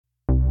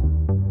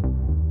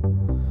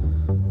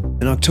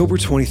October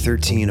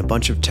 2013, a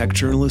bunch of tech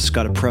journalists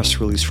got a press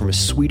release from a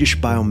Swedish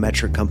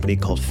biometric company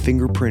called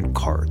Fingerprint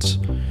Cards.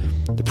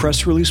 The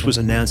press release was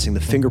announcing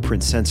the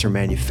fingerprint sensor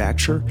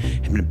manufacturer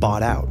had been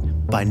bought out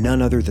by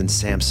none other than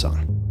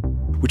Samsung,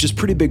 which is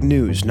pretty big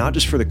news, not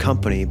just for the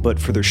company, but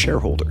for their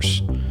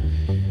shareholders.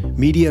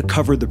 Media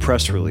covered the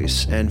press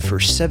release, and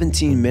for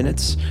 17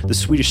 minutes, the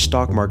Swedish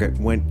stock market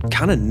went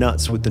kind of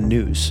nuts with the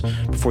news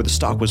before the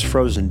stock was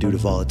frozen due to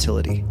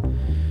volatility.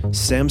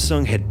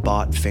 Samsung had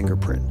bought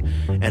Fingerprint,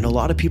 and a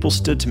lot of people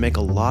stood to make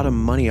a lot of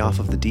money off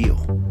of the deal.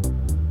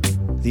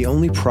 The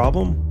only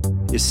problem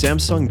is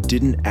Samsung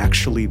didn't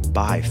actually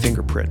buy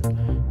Fingerprint,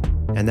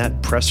 and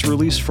that press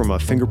release from a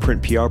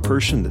Fingerprint PR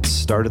person that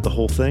started the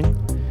whole thing,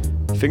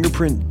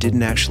 Fingerprint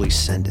didn't actually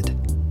send it.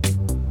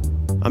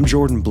 I'm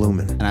Jordan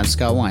Blumen. And I'm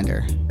Scott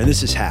Winder. And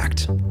this is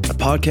Hacked, a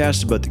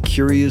podcast about the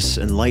curious,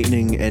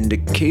 enlightening, and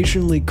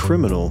occasionally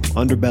criminal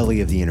underbelly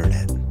of the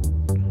internet.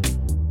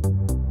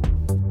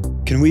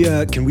 Can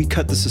we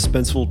cut the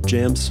suspenseful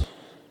jams?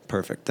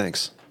 Perfect,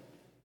 thanks.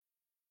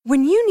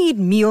 When you need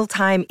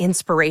mealtime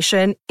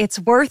inspiration, it's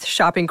worth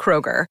shopping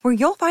Kroger, where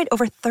you'll find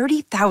over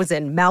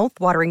 30,000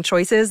 mouth-watering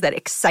choices that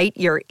excite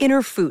your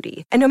inner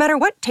foodie. And no matter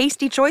what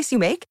tasty choice you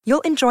make,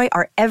 you'll enjoy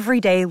our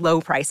everyday low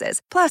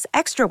prices, plus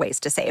extra ways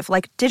to save,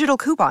 like digital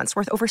coupons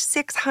worth over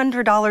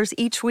 $600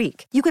 each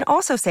week. You can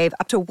also save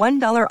up to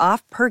 $1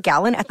 off per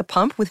gallon at the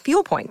pump with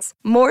fuel points.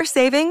 More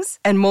savings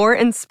and more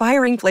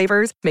inspiring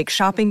flavors make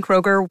shopping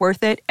Kroger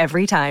worth it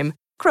every time.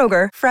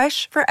 Kroger,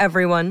 fresh for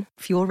everyone.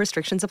 Fuel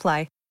restrictions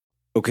apply.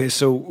 Okay,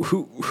 so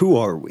who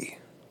are we?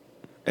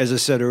 As I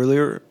said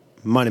earlier,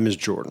 my name is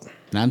Jordan.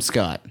 And I'm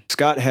Scott.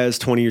 Scott has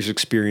 20 years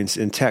experience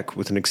in tech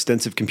with an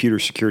extensive computer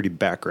security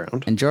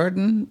background. And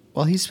Jordan,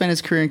 well, he spent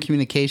his career in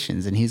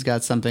communications, and he's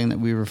got something that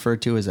we refer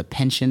to as a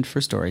penchant for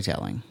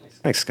storytelling.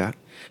 Thanks, Scott.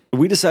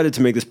 We decided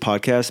to make this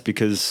podcast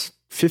because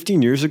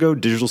 15 years ago,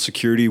 digital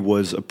security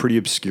was a pretty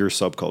obscure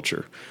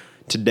subculture.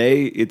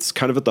 Today, it's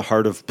kind of at the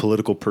heart of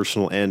political,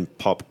 personal, and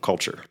pop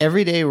culture.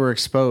 Every day we're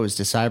exposed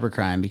to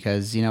cybercrime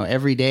because,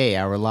 every day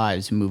our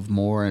lives move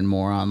more and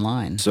more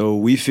online. So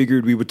we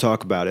figured we would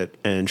talk about it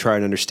and try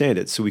and understand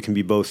it so we can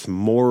be both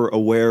more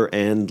aware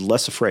and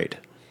less afraid.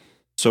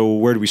 So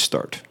where do we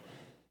start?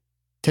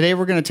 Today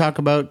we're going to talk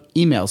about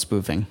email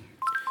spoofing.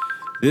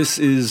 This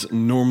is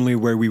normally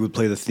where we would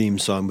play the theme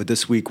song, but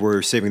this week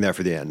we're saving that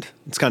for the end.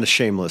 It's kind of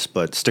shameless,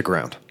 but stick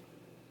around.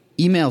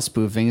 Email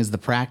spoofing is the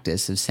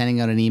practice of sending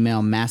out an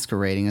email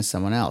masquerading as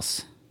someone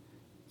else.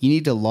 You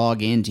need to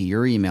log into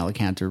your email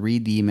account to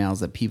read the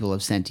emails that people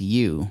have sent to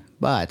you,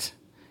 but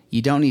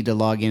you don't need to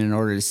log in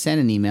order to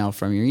send an email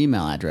from your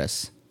email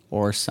address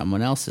or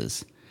someone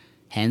else's.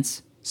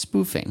 Hence,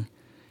 spoofing.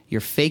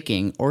 You're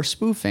faking or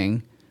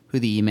spoofing who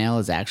the email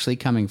is actually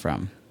coming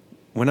from.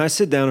 When I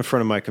sit down in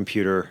front of my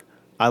computer,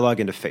 I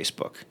log into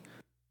Facebook.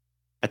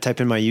 I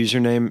type in my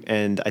username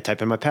and I type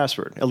in my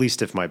password, at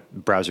least if my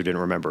browser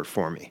didn't remember it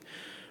for me.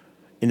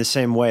 In the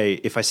same way,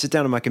 if I sit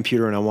down on my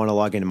computer and I want to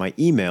log into my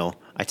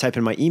email, I type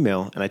in my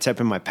email and I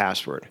type in my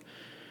password.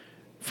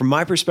 From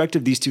my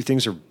perspective, these two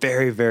things are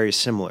very, very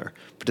similar.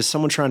 But to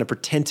someone trying to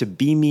pretend to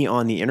be me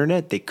on the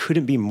internet, they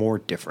couldn't be more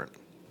different.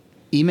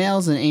 Email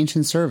is an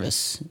ancient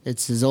service.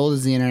 It's as old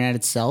as the internet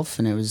itself,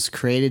 and it was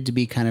created to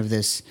be kind of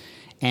this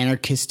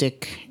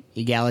anarchistic,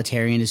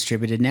 egalitarian,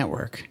 distributed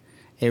network.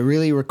 It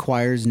really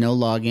requires no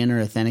login or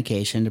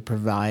authentication to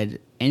provide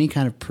any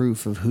kind of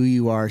proof of who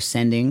you are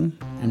sending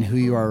and who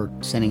you are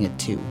sending it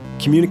to.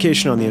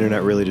 Communication on the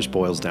internet really just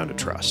boils down to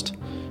trust.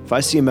 If I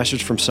see a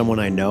message from someone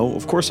I know,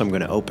 of course I'm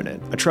going to open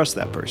it. I trust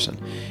that person.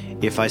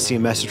 If I see a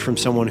message from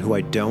someone who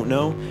I don't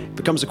know, it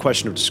becomes a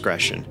question of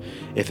discretion.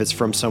 If it's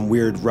from some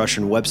weird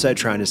Russian website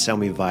trying to sell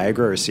me Viagra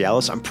or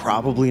Cialis, I'm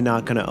probably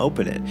not going to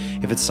open it.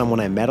 If it's someone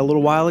I met a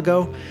little while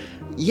ago,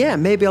 yeah,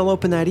 maybe I'll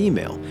open that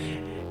email.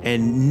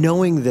 And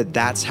knowing that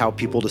that's how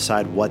people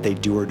decide what they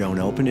do or don't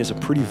open is a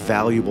pretty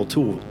valuable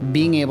tool.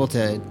 Being able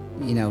to,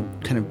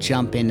 kind of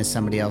jump into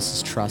somebody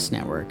else's trust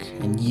network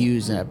and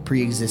use a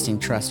pre-existing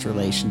trust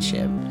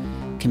relationship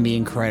can be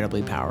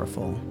incredibly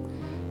powerful.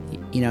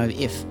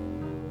 If,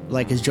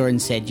 like as Jordan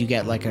said, you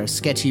get like a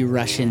sketchy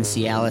Russian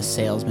Cialis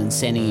salesman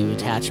sending you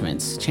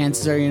attachments,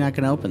 chances are you're not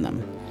going to open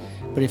them.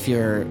 But if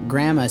your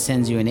grandma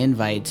sends you an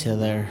invite to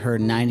her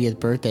 90th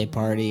birthday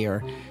party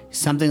or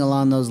something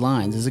along those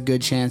lines, there's a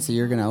good chance that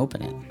you're going to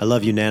open it. I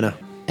love you, Nana.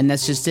 And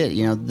that's just it.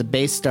 The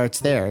base starts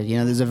there.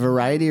 There's a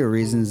variety of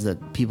reasons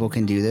that people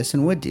can do this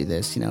and would do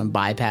this.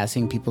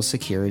 Bypassing people's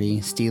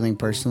security, stealing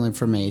personal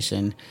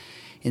information,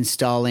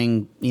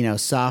 installing,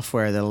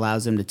 software that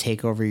allows them to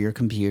take over your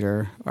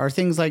computer, or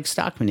things like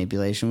stock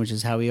manipulation, which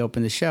is how we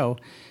opened the show,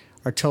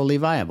 are totally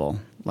viable.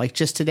 Like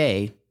just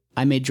today,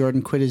 I made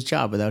Jordan quit his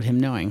job without him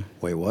knowing.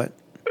 Wait, what?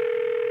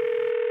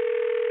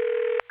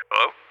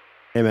 Hello?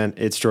 Hey, man,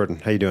 it's Jordan.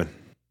 How you doing?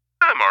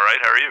 I'm all right.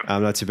 How are you?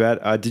 I'm not too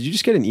bad. Did you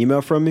just get an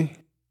email from me?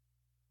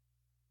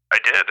 I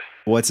did.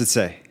 What's it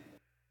say?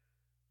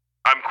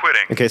 I'm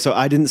quitting. Okay, so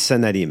I didn't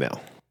send that email.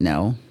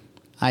 No,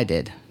 I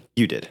did.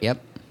 You did?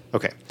 Yep.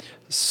 Okay.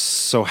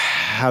 So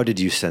how did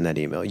you send that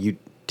email?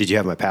 Did you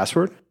have my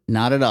password?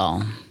 Not at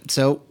all.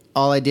 So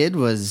all I did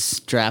was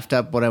draft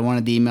up what I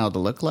wanted the email to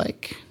look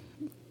like,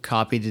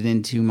 copied it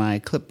into my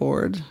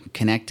clipboard,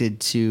 connected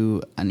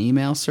to an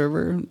email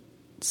server,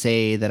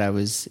 say that I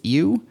was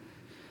you,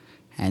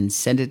 and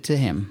send it to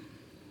him.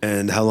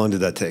 And how long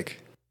did that take?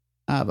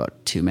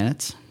 About 2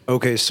 minutes.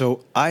 Okay,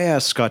 so I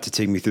asked Scott to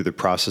take me through the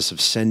process of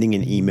sending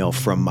an email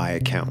from my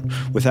account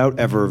without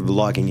ever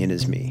logging in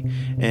as me.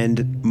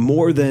 And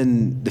more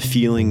than the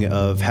feeling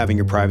of having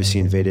your privacy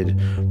invaded,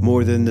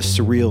 more than the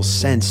surreal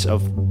sense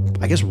of,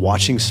 I guess,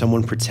 watching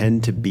someone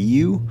pretend to be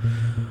you,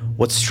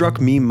 what struck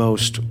me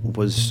most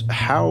was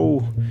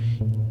how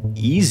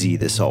easy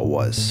this all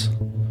was.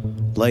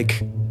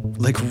 Like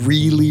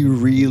really,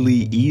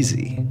 really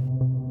easy.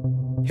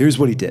 Here's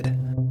what he did.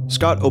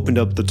 Scott opened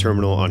up the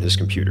terminal on his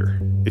computer.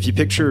 If you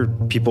picture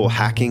people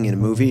hacking in a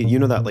movie, you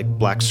know that like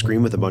black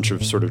screen with a bunch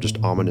of sort of just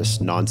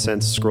ominous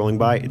nonsense scrolling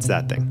by? It's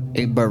that thing.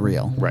 But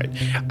real. Right.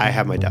 I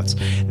have my doubts.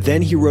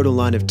 Then he wrote a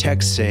line of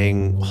text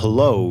saying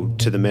hello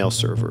to the mail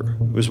server.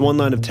 It was one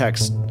line of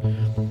text.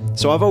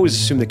 So I've always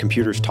assumed that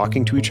computers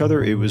talking to each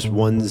other, it was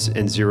ones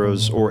and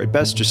zeros, or at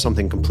best just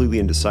something completely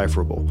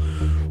indecipherable.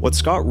 What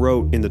Scott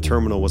wrote in the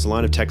terminal was a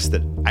line of text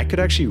that I could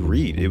actually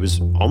read. It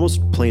was almost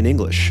plain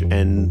English,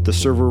 and the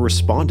server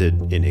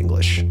responded in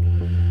English.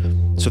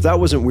 So if that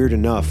wasn't weird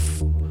enough,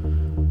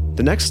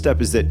 the next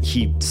step is that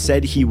he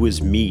said he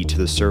was me to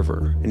the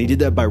server, and he did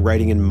that by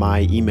writing in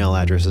my email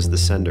address as the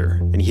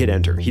sender, and he hit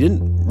enter. He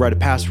didn't write a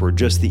password,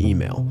 just the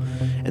email.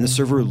 And the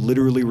server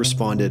literally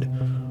responded,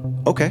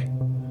 okay.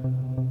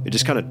 It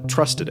just kind of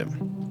trusted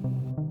him.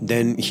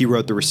 Then he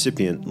wrote the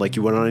recipient like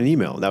you would on an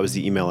email. That was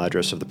the email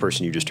address of the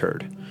person you just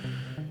heard.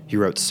 He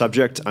wrote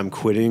subject, I'm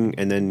quitting,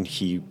 and then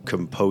he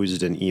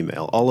composed an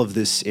email. All of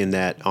this in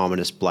that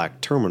ominous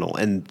black terminal,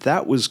 and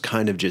that was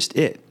kind of just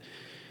it.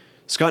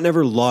 Scott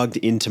never logged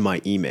into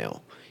my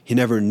email. He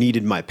never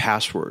needed my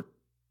password.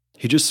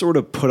 He just sort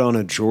of put on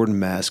a Jordan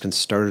mask and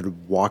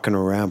started walking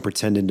around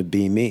pretending to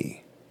be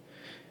me.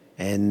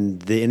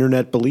 And the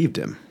internet believed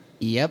him.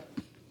 Yep.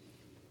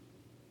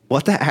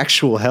 What the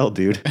actual hell,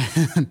 dude?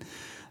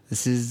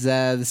 This is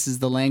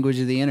the language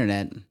of the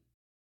internet.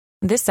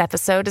 This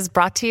episode is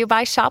brought to you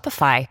by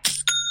Shopify.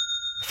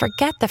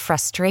 Forget the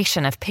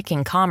frustration of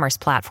picking commerce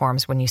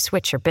platforms when you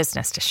switch your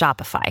business to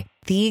Shopify,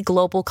 the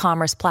global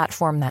commerce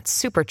platform that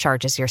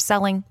supercharges your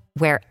selling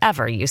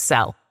wherever you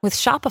sell. With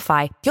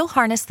Shopify, you'll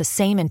harness the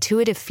same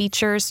intuitive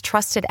features,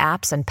 trusted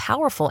apps, and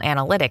powerful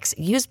analytics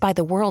used by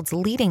the world's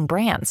leading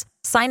brands.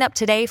 Sign up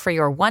today for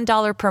your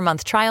 $1 per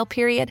month trial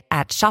period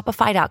at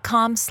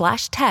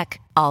shopify.com/tech,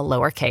 all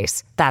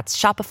lowercase. That's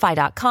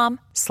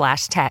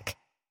shopify.com/tech.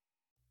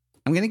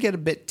 I'm going to get a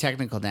bit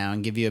technical now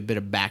and give you a bit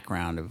of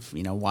background of,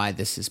 why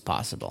this is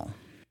possible.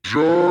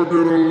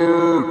 Jargon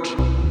alert!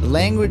 The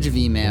language of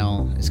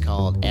email is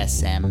called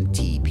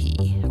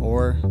SMTP,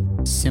 or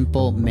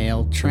Simple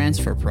Mail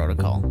Transfer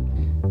Protocol.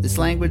 This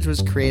language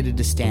was created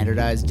to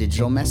standardize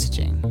digital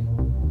messaging,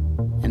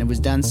 and it was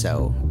done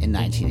so in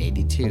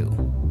 1982.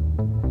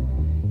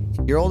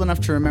 If you're old enough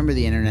to remember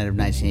the internet of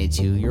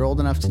 1982, you're old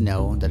enough to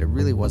know that it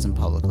really wasn't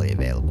publicly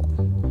available.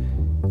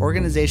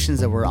 Organizations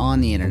that were on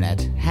the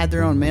internet had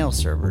their own mail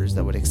servers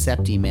that would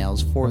accept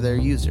emails for their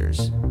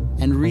users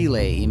and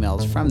relay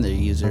emails from their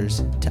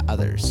users to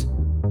others.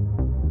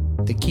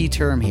 The key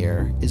term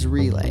here is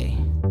relay.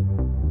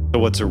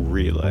 So what's a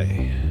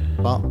relay?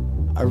 Well,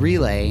 a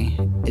relay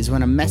is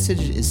when a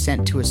message is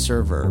sent to a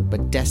server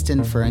but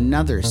destined for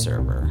another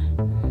server.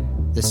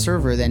 The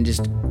server then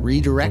just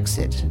redirects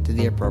it to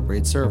the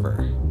appropriate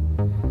server.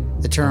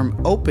 The term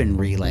open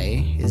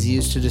relay is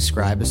used to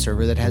describe a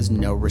server that has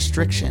no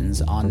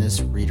restrictions on this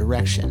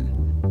redirection.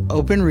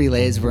 Open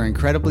relays were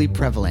incredibly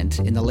prevalent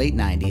in the late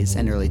 90s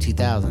and early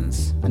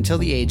 2000s, until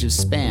the age of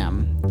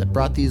spam that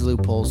brought these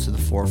loopholes to the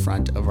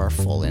forefront of our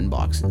full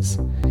inboxes.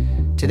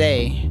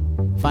 Today,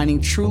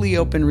 finding truly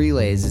open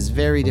relays is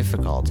very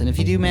difficult, and if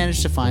you do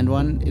manage to find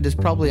one, it is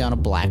probably on a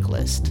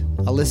blacklist,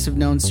 a list of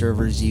known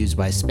servers used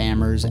by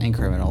spammers and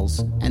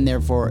criminals, and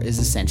therefore is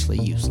essentially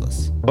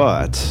useless.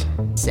 But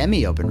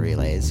semi-open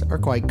relays are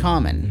quite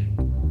common.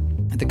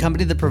 The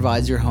company that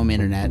provides your home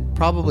internet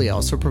probably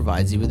also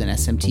provides you with an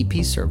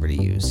SMTP server to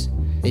use.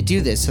 They do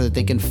this so that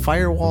they can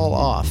firewall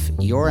off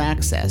your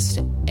access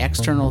to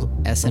external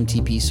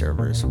SMTP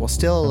servers while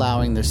still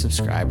allowing their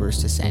subscribers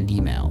to send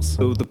emails.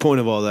 So the point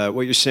of all that,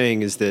 what you're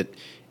saying is that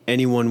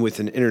anyone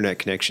with an internet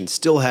connection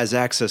still has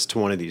access to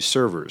one of these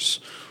servers,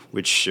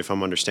 which, if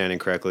I'm understanding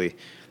correctly,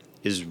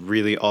 is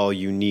really all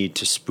you need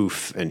to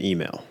spoof an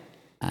email.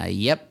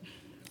 Yep.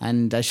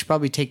 And I should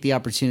probably take the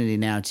opportunity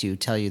now to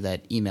tell you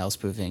that email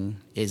spoofing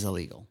is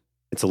illegal.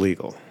 It's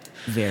illegal.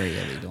 Very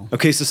illegal.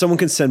 Okay, so someone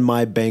can send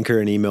my banker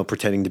an email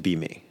pretending to be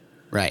me.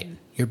 Right.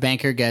 Your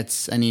banker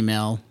gets an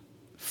email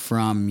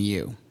from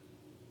you.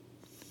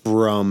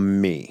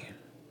 From me.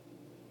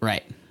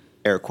 Right.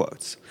 Air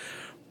quotes.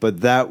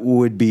 But that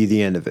would be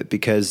the end of it,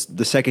 because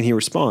the second he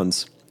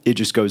responds, it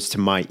just goes to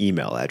my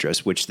email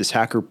address, which this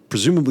hacker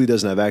presumably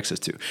doesn't have access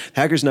to. The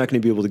hacker's not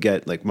going to be able to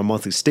get like my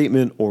monthly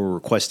statement or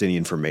request any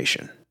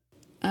information.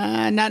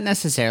 Not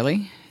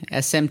necessarily.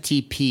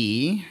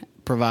 SMTP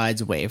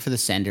provides a way for the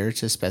sender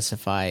to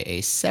specify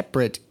a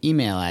separate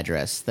email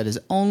address that is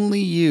only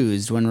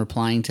used when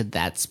replying to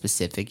that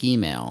specific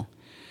email.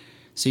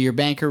 So your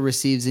banker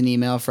receives an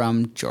email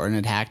from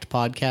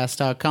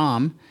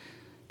Jordan@hackedpodcast.com,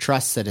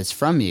 trusts that it's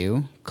from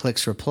you,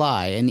 clicks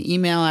reply, and the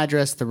email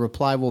address the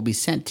reply will be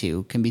sent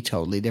to can be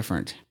totally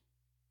different.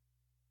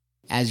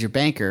 As your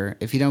banker,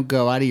 if you don't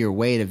go out of your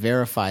way to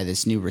verify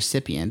this new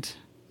recipient,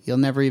 you'll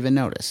never even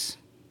notice.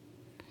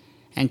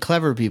 And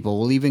clever people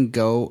will even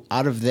go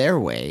out of their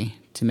way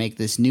to make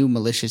this new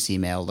malicious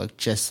email look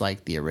just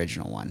like the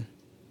original one.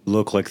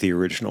 Look like the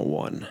original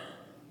one.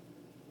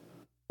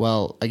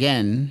 Well,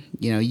 again,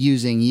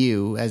 using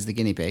you as the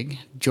guinea pig,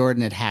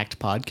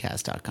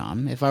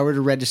 Jordan@hackedpodcast.com. If I were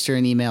to register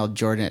an email,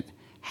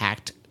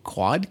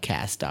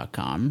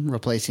 Jordan@hackedquadcast.com,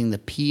 replacing the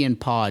P in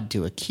pod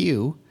to a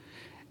Q,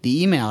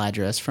 the email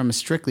address from a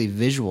strictly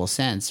visual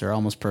sense are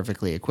almost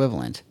perfectly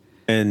equivalent.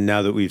 And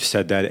now that we've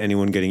said that,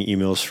 anyone getting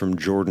emails from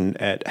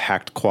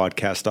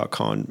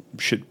Jordan@hackedquadcast.com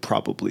should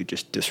probably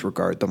just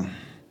disregard them.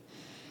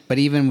 But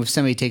even if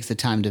somebody takes the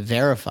time to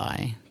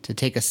verify, to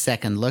take a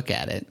second look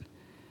at it,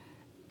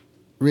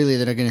 really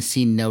they're going to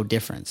see no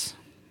difference.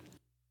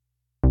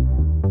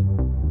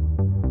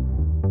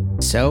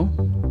 So,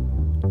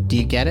 do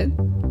you get it?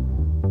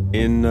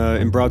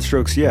 In broad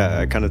strokes,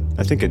 yeah,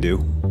 I think I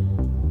do.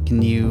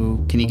 Can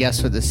you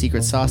guess what the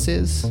secret sauce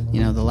is?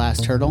 The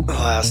last hurdle? The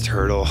last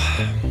hurdle.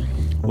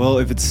 Well,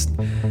 if it's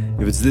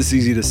this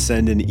easy to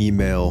send an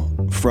email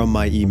from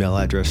my email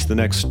address, the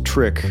next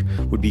trick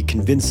would be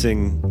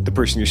convincing the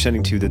person you're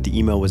sending to that the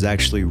email was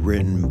actually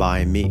written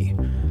by me.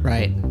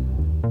 Right.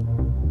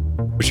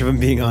 Which, if I'm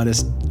being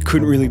honest,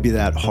 couldn't really be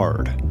that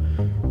hard.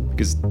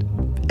 Because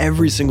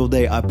every single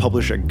day I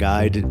publish a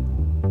guide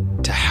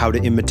to how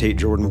to imitate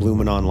Jordan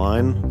Blumen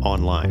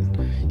online.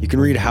 You can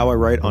read how I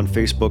write on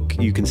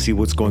Facebook. You can see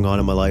what's going on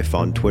in my life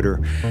on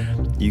Twitter.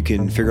 You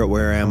can figure out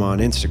where I am on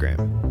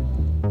Instagram.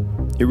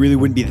 It really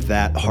wouldn't be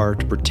that hard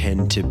to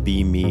pretend to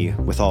be me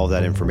with all of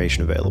that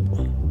information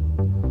available.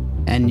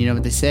 And you know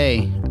what they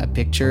say, a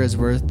picture is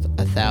worth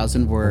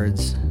 1,000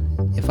 words.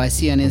 If I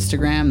see on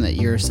Instagram that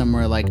you're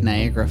somewhere like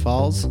Niagara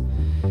Falls,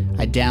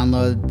 I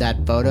download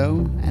that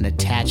photo and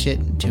attach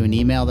it to an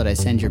email that I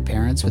send your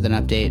parents with an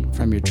update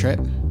from your trip.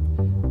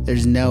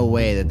 There's no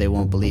way that they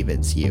won't believe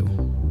it's you.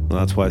 Well,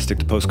 that's why I stick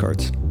to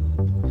postcards.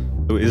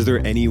 So is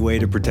there any way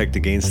to protect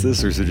against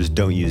this, or is it just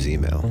don't use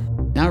email?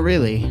 Not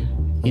really.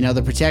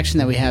 The protection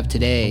that we have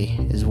today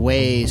is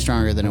way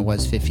stronger than it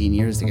was 15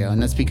 years ago,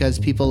 and that's because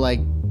people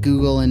like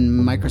Google and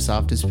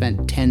Microsoft have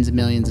spent tens of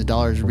millions of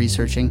dollars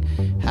researching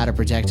how to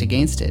protect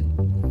against it.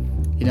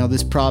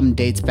 This problem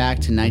dates back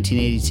to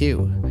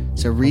 1982,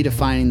 so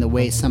redefining the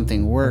way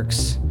something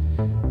works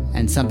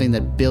and something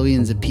that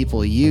billions of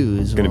people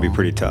use is going to be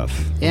pretty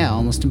tough. Yeah,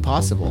 almost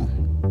impossible.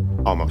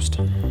 Almost.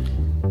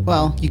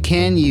 Well, you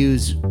can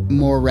use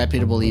more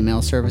reputable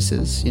email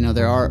services.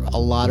 There are a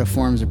lot of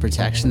forms of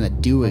protection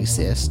that do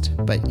exist,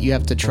 but you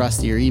have to trust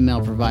that your email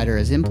provider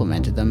has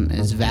implemented them,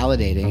 is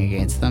validating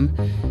against them,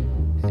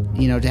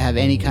 to have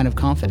any kind of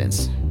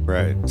confidence.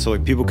 Right. So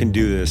people can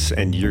do this,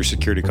 and your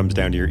security comes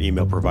down to your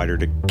email provider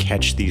to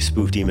catch these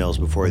spoofed emails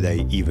before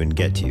they even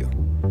get to you.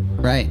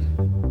 Right.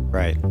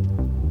 Right.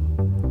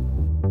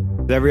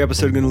 Is every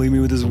episode going to leave me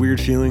with this weird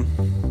feeling?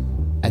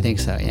 I think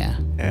so, yeah.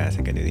 Yeah, I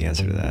think I knew the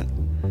answer to that.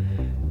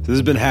 So this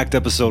has been Hacked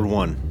Episode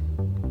 1.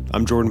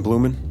 I'm Jordan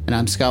Blumen. And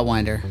I'm Scott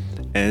Winder.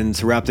 And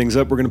to wrap things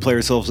up, we're going to play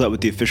ourselves out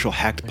with the official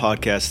Hacked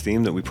Podcast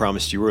theme that we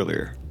promised you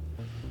earlier.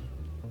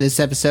 This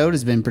episode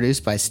has been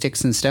produced by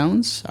Sticks and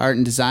Stones, art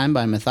and design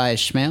by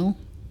Matthias Schmale.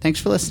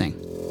 Thanks for listening.